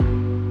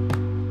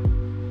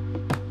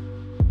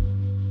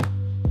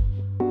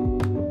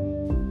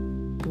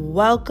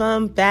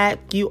Welcome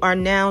back. You are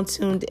now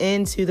tuned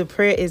in to the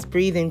Prayer is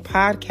Breathing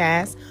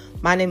podcast.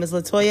 My name is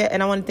Latoya,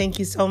 and I want to thank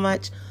you so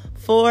much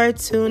for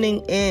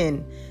tuning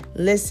in.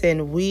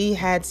 Listen, we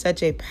had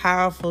such a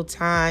powerful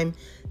time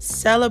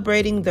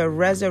celebrating the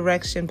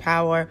resurrection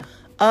power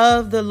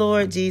of the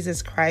Lord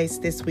Jesus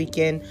Christ this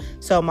weekend.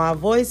 So my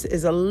voice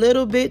is a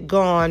little bit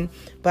gone,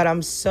 but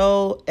I'm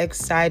so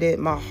excited.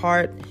 My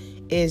heart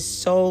is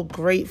so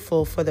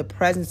grateful for the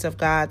presence of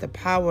God, the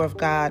power of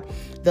God,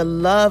 the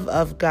love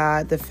of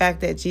God, the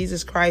fact that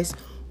Jesus Christ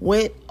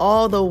went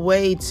all the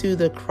way to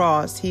the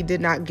cross. He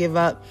did not give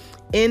up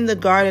in the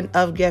Garden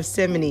of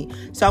Gethsemane.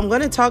 So I'm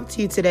going to talk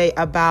to you today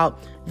about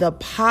the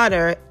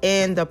potter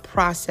and the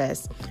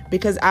process,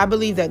 because I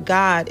believe that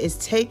God is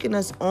taking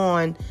us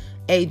on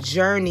a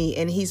journey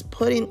and he's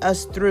putting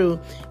us through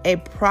a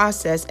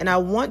process. And I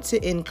want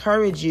to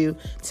encourage you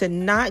to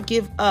not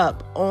give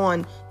up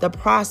on the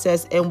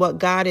process and what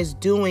God is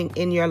doing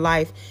in your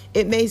life.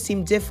 It may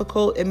seem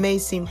difficult. It may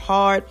seem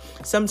hard.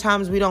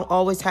 Sometimes we don't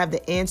always have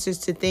the answers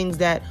to things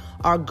that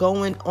are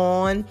going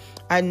on.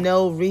 I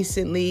know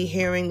recently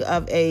hearing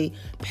of a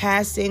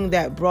passing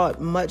that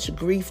brought much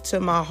grief to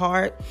my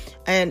heart,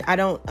 and I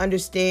don't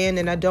understand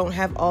and I don't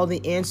have all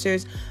the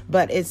answers,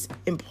 but it's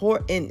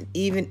important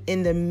even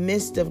in the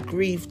midst of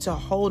grief to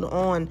hold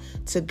on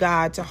to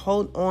God, to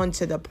hold on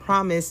to the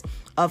promise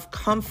of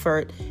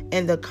comfort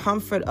and the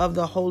comfort of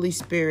the Holy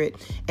Spirit.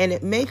 And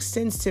it makes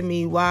sense to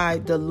me why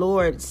the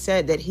Lord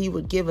said that he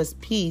would give us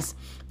peace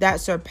that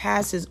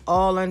surpasses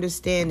all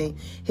understanding.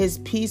 His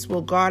peace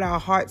will guard our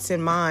hearts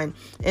and mind.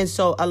 And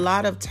so a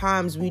lot of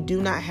times we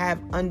do not have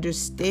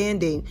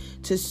understanding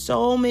to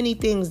so many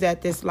things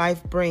that this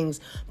life brings,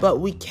 but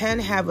we can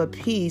have a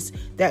peace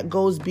that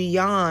goes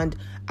beyond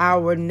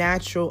our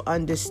natural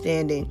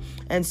understanding.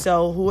 And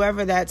so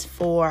whoever that's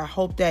for, I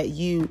hope that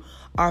you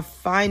are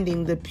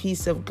finding the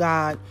peace of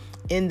God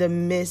in the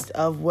midst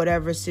of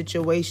whatever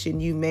situation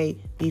you may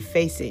be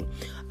facing.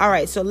 All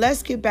right, so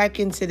let's get back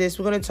into this.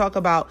 We're going to talk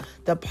about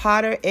the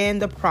potter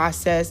and the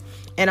process.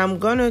 And I'm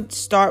going to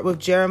start with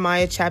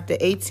Jeremiah chapter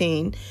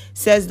 18. It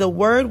says, "The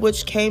word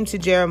which came to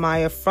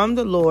Jeremiah from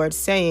the Lord,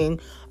 saying,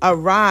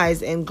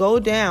 Arise and go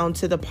down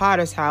to the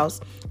potter's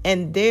house,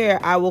 and there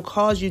I will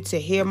cause you to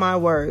hear my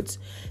words.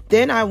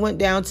 Then I went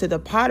down to the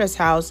potter's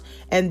house,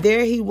 and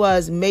there he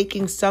was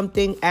making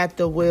something at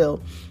the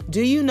wheel."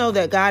 Do you know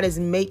that God is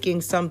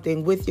making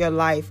something with your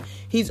life?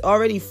 He's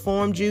already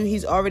formed you.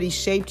 He's already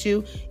shaped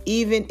you,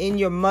 even in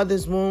your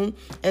mother's womb.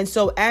 And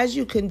so as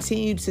you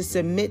continue to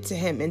submit to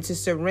him and to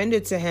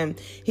surrender to him,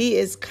 he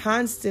is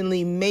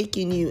constantly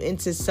making you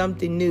into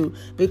something new,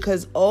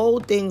 because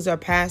old things are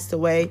passed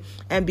away,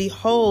 and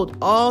behold,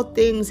 all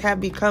things have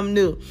become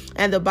new.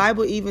 And the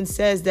Bible even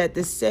says that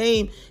the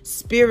same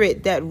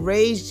spirit that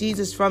raised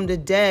Jesus from the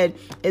dead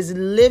is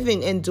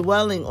living and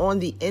dwelling on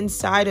the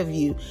inside of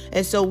you.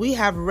 And so we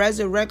have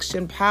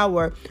resurrection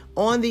power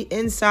on the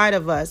inside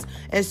of us.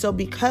 And so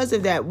because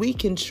of that, we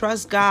can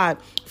trust God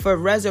for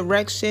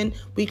resurrection.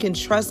 We can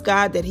trust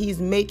God that he's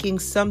making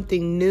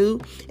something new.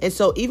 And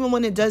so even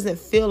when it doesn't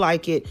feel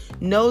like it,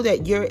 know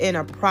that you're in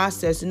a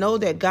process. Know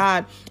that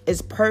God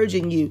is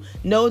purging you.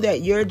 Know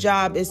that your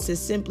job is to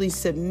simply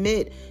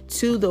submit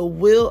to the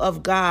will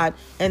of God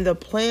and the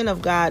plan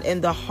of God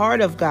and the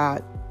heart of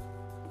God.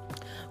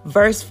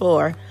 Verse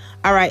 4.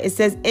 All right, it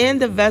says,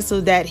 "And the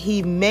vessel that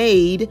he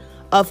made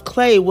of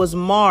clay was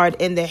marred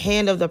in the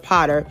hand of the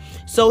potter.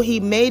 So he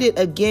made it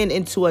again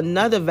into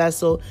another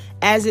vessel,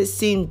 as it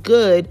seemed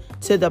good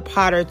to the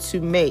potter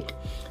to make."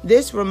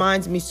 This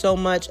reminds me so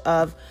much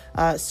of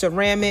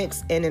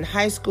ceramics. And in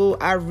high school,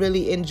 I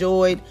really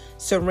enjoyed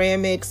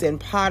ceramics and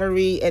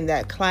pottery and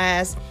that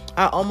class.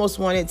 I almost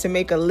wanted to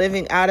make a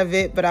living out of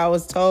it, but I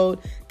was told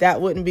that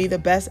wouldn't be the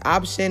best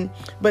option.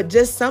 But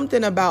just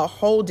something about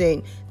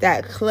holding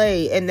that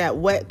clay and that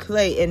wet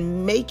clay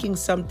and making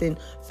something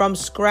from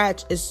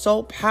scratch is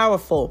so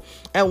powerful.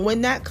 And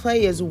when that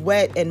clay is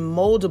wet and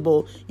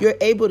moldable, you're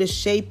able to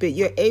shape it.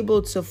 You're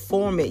able to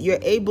form it. You're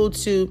able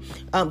to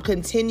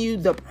continue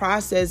the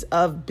process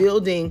of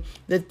building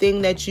the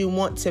thing that you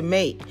want to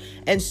make.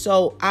 And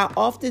so I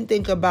often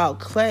think about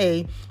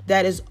clay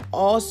that is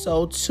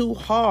also too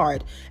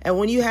hard. And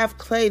when you have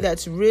clay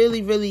that's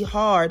really, really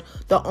hard,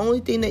 the only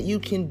thing that you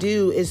can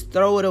do is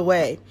throw it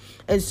away.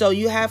 And so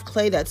you have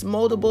clay that's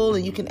moldable,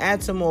 and you can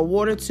add some more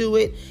water to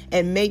it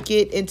and make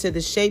it into the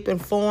shape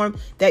and form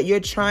that you're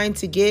trying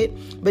to get.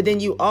 But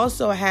then you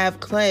also have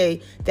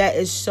clay that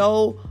is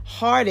so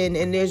hardened,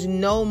 and there's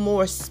no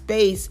more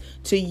space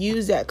to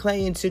use that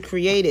clay and to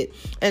create it.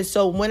 And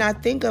so when I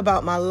think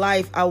about my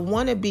life, I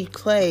want to be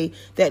clay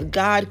that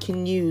God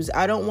can use.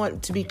 I don't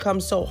want to become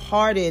so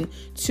hardened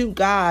to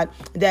God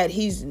that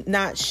he's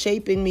not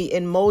shaping me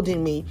and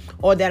molding me,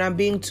 or that I'm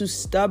being too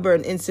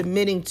stubborn in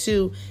submitting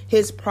to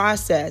his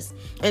process.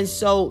 And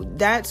so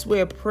that's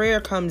where prayer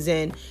comes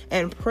in,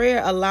 and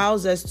prayer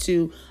allows us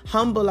to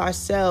humble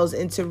ourselves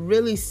and to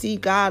really see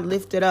God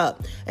lifted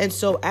up. And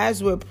so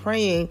as we're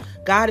praying,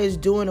 God is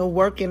doing a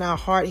work in our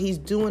heart heart. He's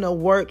doing a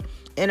work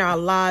in our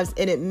lives,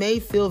 and it may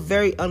feel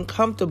very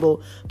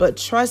uncomfortable, but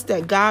trust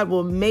that God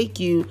will make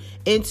you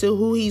into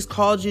who he's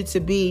called you to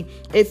be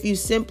if you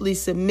simply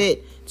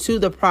submit to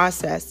the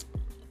process.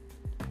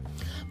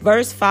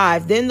 Verse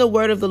 5, then the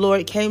word of the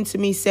Lord came to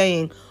me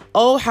saying,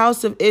 O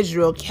house of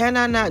Israel, can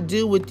I not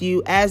do with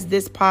you as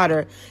this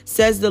potter,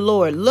 says the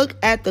Lord? Look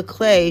at the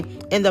clay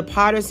in the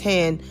potter's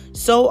hand.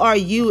 So are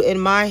you in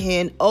my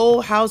hand,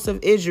 O house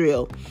of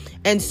Israel.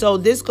 And so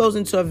this goes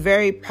into a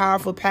very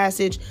powerful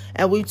passage,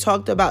 and we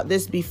talked about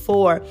this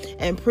before,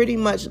 and pretty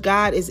much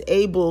God is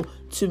able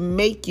to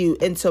make you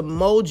and to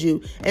mold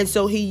you. And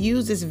so he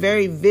used this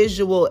very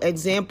visual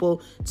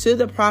example to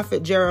the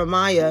prophet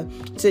Jeremiah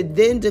to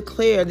then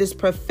declare this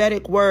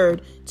prophetic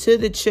word to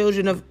the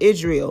children of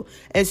Israel.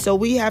 And so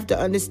we have to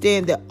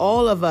understand that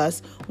all of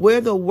us,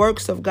 we're the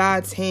works of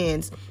God's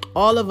hands.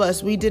 All of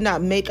us, we did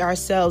not make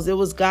ourselves. It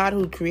was God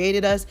who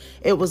created us.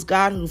 It was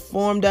God who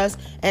formed us.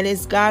 And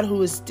it's God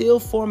who is still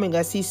forming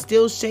us. He's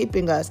still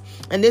shaping us.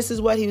 And this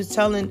is what he was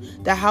telling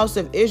the house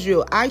of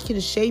Israel. I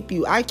can shape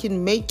you. I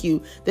can make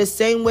you the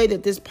same way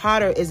that this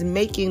potter is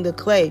making the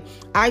clay.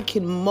 I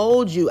can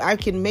mold you. I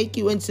can make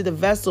you into the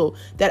vessel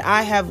that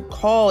I have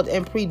called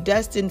and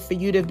predestined for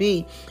you to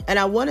be. And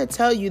I want to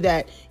tell you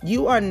that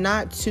you are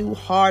not too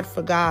hard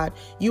for God.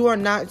 You are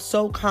not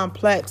so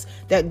complex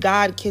that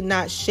God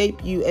cannot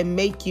shape you and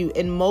make you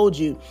and mold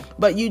you.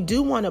 But you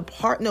do want to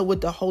partner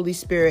with the Holy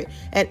Spirit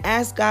and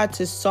ask God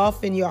to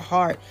soften your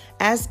heart.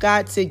 Ask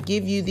God to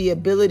give you the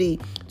ability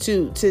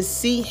to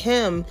see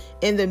him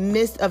in the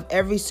midst of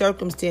every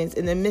circumstance,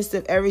 in the midst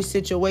of every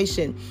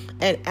situation,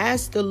 and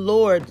ask the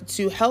Lord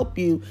to help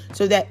you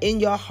so that in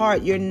your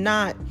heart you're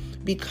not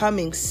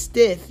becoming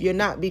stiff, you're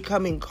not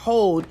becoming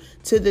cold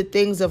to the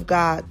things of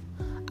God.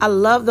 I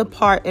love the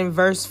part in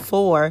verse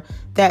 4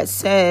 that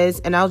says,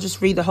 and I'll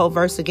just read the whole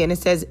verse again. It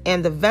says,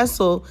 and the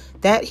vessel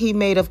that he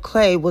made of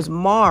clay was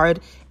marred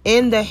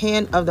in the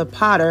hand of the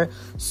potter.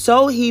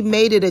 So he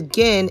made it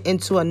again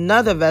into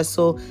another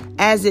vessel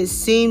as it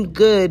seemed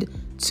good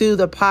to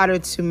the potter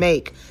to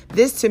make.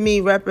 This to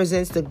me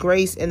represents the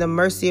grace and the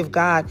mercy of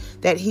God,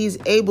 that he's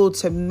able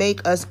to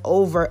make us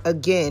over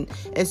again.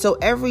 And so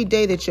every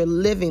day that you're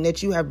living,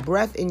 that you have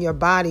breath in your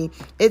body,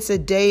 it's a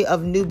day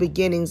of new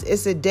beginnings.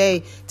 It's a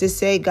day to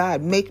say,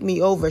 God, make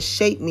me over,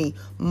 shape me,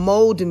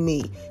 mold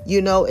me.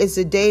 You know, it's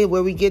a day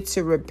where we get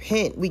to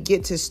repent. We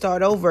get to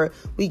start over.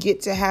 We get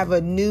to have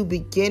a new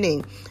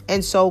beginning.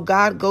 And so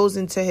God goes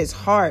into his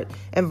heart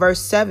in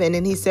verse 7,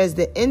 and he says,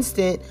 the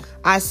instant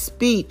I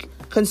speak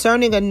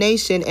concerning a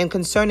nation and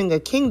concerning a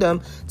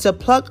kingdom, to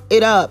pluck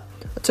it up,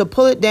 to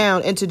pull it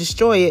down, and to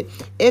destroy it,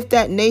 if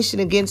that nation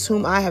against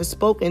whom I have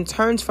spoken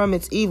turns from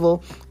its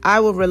evil,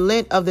 I will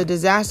relent of the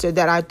disaster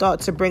that I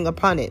thought to bring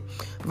upon it.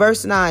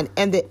 Verse 9,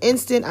 and the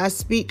instant I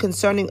speak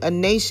concerning a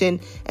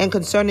nation and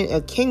concerning a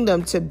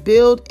kingdom, to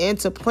build and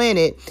to plan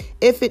it,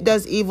 if it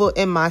does evil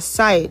in my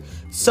sight,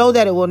 so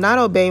that it will not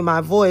obey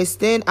my voice,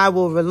 then I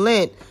will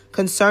relent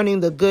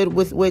concerning the good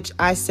with which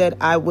I said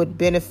I would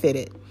benefit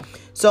it.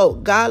 So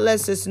God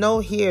lets us know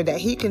here that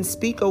he can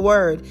speak a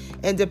word,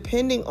 and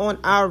depending on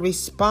our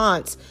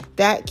response,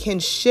 that can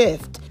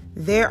shift.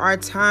 There are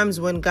times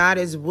when God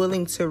is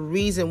willing to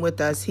reason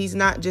with us. He's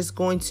not just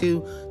going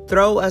to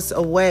throw us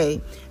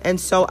away. And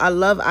so I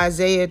love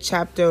Isaiah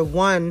chapter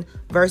 1,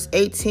 verse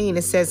 18.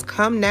 It says,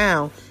 come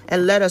now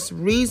and let us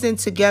reason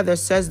together,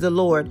 says the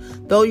Lord.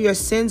 Though your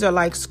sins are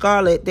like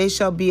scarlet, they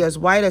shall be as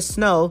white as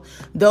snow.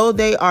 Though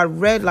they are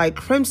red like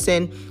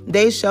crimson,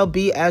 they shall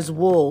be as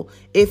wool.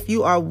 If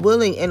you are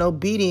willing and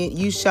obedient,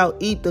 you shall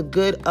eat the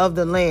good of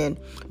the land.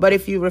 But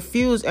if you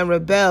refuse and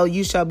rebel,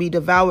 you shall be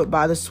devoured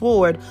by the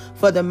sword,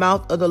 for the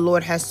mouth of the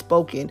Lord has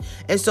spoken.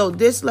 And so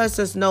this lets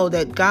us know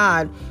that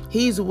God,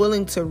 he's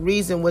willing to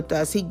reason with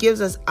us. He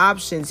gives us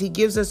options. He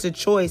gives us a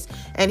choice,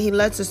 and he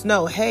lets us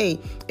know, hey,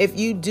 if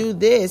you do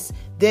this,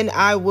 then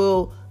I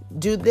will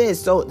do this.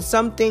 So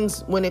some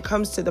things when it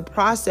comes to the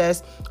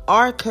process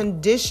are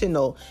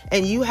conditional,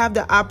 and you have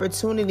the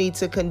opportunity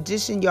to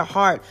condition your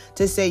heart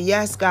to say,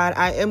 yes, God,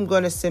 I am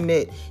going to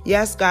submit.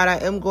 Yes, God, I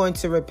am going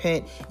to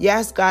repent.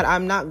 Yes, God,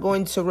 I'm not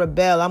going to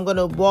rebel. I'm going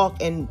to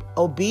walk in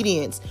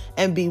obedience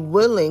and be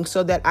willing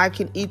so that I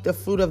can eat the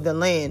fruit of the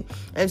land.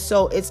 And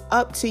so it's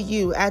up to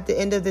you at the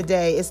end of the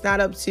day. It's not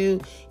up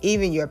to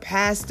even your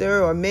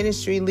pastor or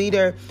ministry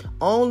leader.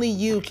 Only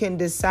you can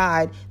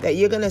decide that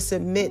you're going to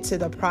submit to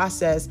the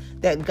process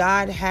that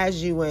God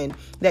has you in,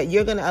 that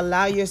you're going to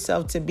allow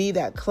yourself to be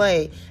that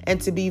clay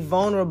and to be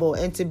vulnerable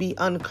and to be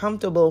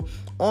uncomfortable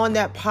on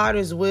that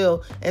potter's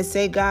wheel and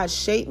say, God,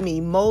 shape me,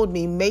 mold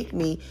me, make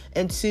me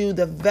into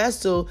the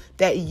vessel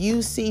that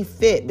you see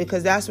fit.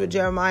 Because that's what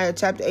Jeremiah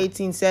chapter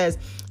 18 says.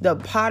 The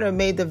potter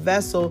made the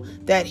vessel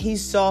that he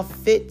saw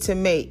fit to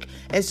make.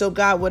 And so,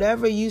 God,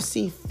 whatever you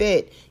see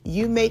fit,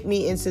 you make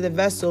me into the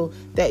vessel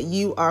that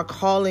you are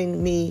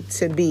calling me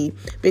to be,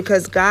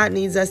 because God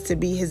needs us to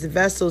be his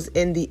vessels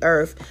in the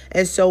earth.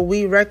 And so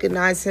we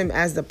recognize him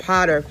as the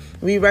potter.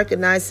 We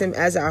recognize him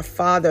as our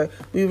father.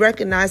 We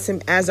recognize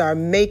him as our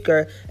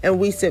maker, and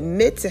we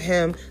submit to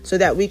him so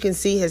that we can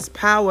see his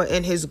power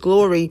and his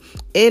glory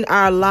in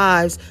our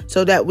lives,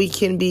 so that we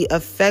can be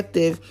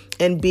effective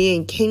in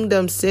being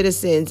kingdom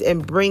citizens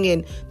and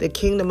bringing the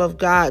kingdom of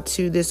God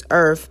to this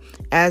earth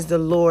as the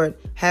Lord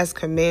has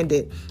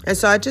commanded. And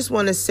so I just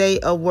want to say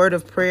a word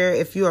of prayer.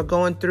 If you are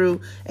going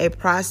through a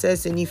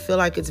process and you feel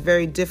like it's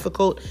very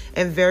difficult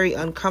and very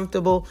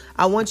uncomfortable,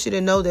 I want you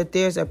to know that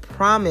there's a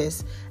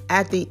promise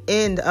at the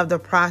end of the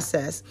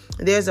process.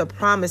 There's a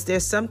promise.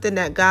 There's something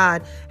that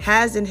God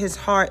has in his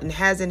heart and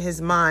has in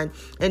his mind.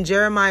 And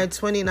Jeremiah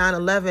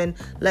 29:11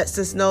 lets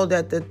us know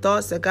that the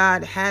thoughts that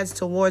God has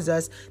towards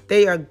us,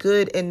 they are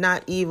good and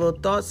not evil,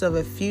 thoughts of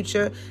a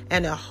future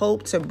and a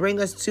hope to bring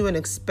us to an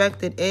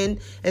expected end.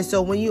 And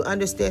so when you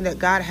understand that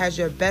God has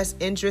your best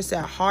interests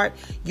at heart,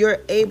 you're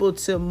able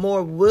to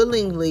more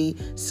willingly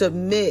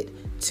submit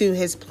to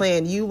his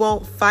plan. You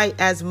won't fight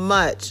as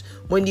much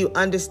when you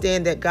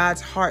understand that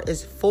God's heart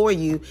is for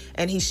you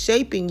and he's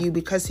shaping you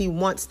because he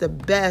wants the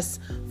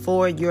best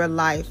for your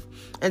life.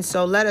 And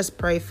so let us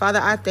pray. Father,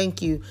 I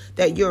thank you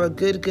that you're a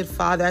good, good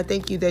Father. I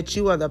thank you that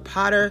you are the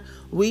potter.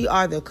 We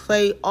are the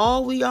clay.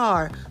 All we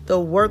are, the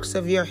works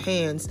of your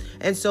hands.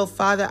 And so,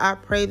 Father, I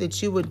pray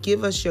that you would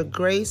give us your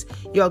grace.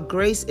 Your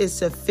grace is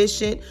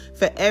sufficient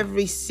for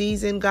every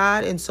season,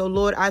 God. And so,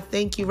 Lord, I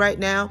thank you right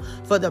now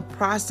for the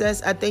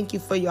process. I thank you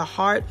for your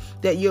heart,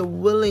 that you're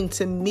willing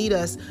to meet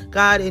us,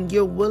 God, and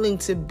you're willing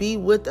to be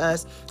with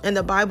us. And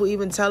the Bible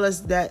even tells us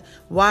that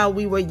while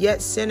we were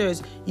yet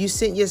sinners, you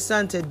sent your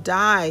son to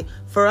die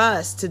for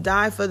us, to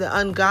die for the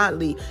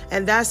ungodly.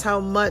 And that's how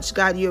much,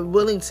 God, you're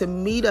willing to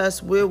meet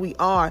us where we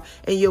are,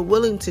 and you're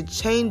willing to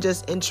change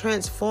us and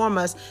transform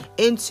us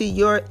into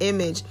your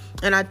image.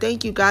 And I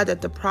thank you, God,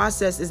 that the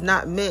process is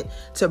not meant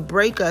to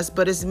break us,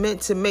 but it's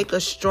meant to make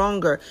us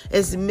stronger.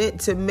 It's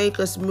meant to make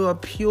us more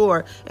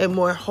pure and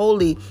more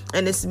holy.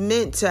 And it's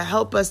meant to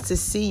help us to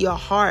see your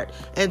heart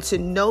and to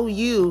know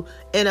you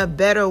in a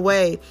better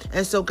way.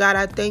 And so, God,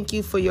 I thank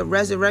you for your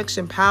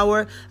resurrection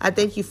power. I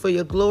thank you for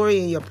your glory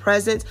and your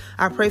presence.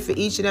 I pray for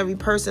each and every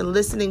person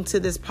listening to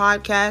this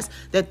podcast,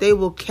 that they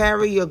will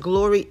carry your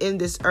glory in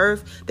this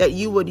earth, that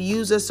you would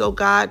use us, oh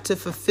God, to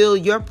fulfill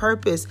your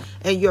purpose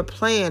and your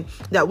plan,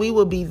 that we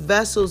will be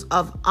vessels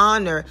of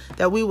honor,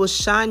 that we will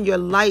shine your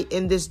light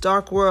in this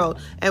dark world,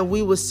 and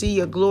we will see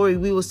your glory.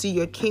 We will see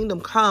your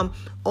kingdom come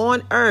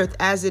on earth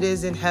as it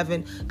is in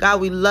heaven.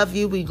 God, we love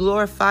you. We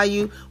glorify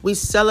you. We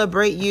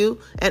celebrate you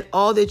and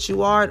all that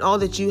you are and all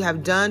that you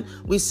have done.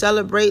 We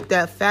celebrate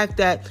that fact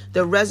that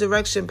the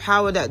resurrection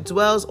power that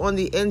dwells on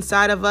the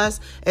inside of us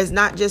is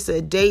not just a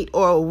date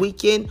or a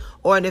weekend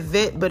or an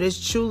event, but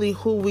it's truly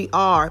who we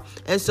are.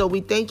 And so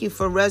we thank you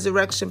for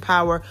resurrection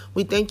power.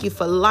 We thank you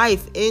for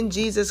life in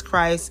Jesus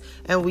Christ.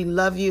 And we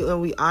love you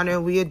and we honor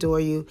and we adore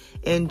you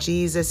in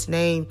Jesus'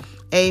 name.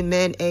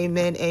 Amen,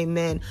 amen,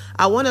 amen.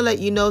 I want to let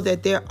you know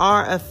that there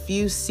are a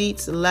few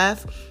seats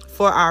left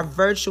for our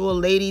virtual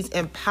ladies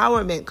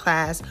empowerment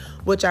class,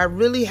 which I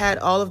really had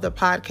all of the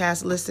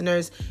podcast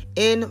listeners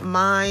in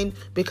mind,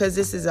 because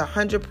this is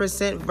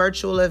 100%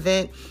 virtual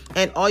event,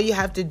 and all you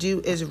have to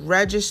do is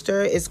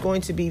register. It's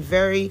going to be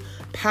very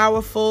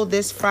powerful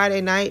this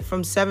Friday night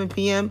from 7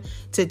 p.m.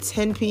 to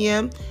 10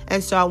 p.m.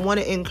 And so I want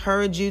to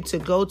encourage you to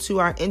go to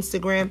our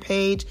Instagram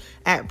page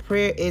at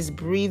Prayer is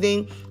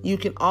Breathing. You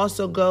can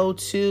also go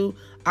to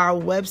our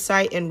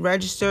website and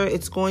register.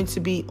 It's going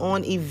to be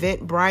on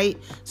Eventbrite.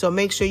 So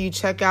make sure you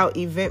check out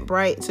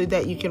Eventbrite so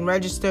that you can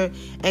register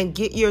and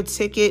get your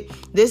ticket.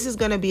 This is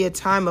going to be a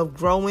time of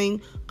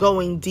growing,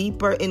 going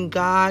deeper in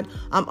God.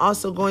 I'm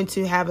also going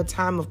to have a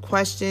time of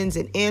questions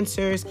and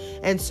answers.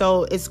 And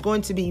so it's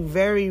going to be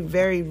very,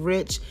 very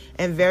rich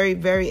and very,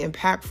 very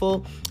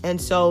impactful. And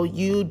so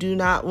you do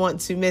not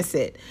want to miss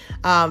it.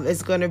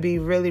 It's going to be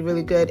really,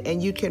 really good.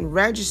 And you can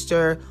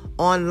register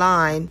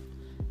online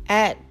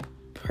at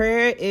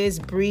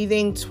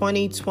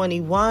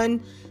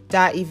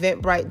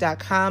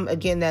prayerisbreathing2021.eventbrite.com.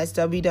 Again, that's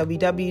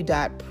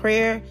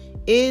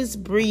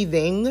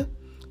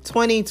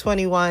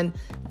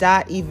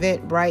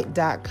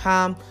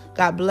www.prayerisbreathing2021.eventbrite.com.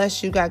 God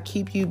bless you. God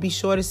keep you. Be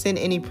sure to send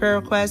any prayer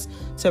requests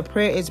to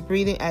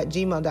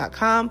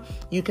prayerisbreathing@gmail.com.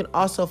 You can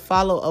also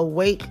follow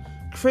Awake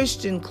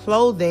Christian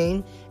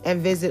Clothing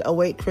and visit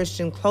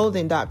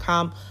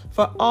awakechristianclothing.com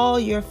for all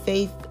your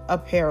faith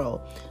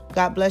apparel.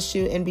 God bless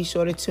you, and be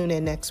sure to tune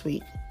in next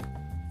week.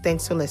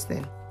 Thanks for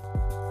listening.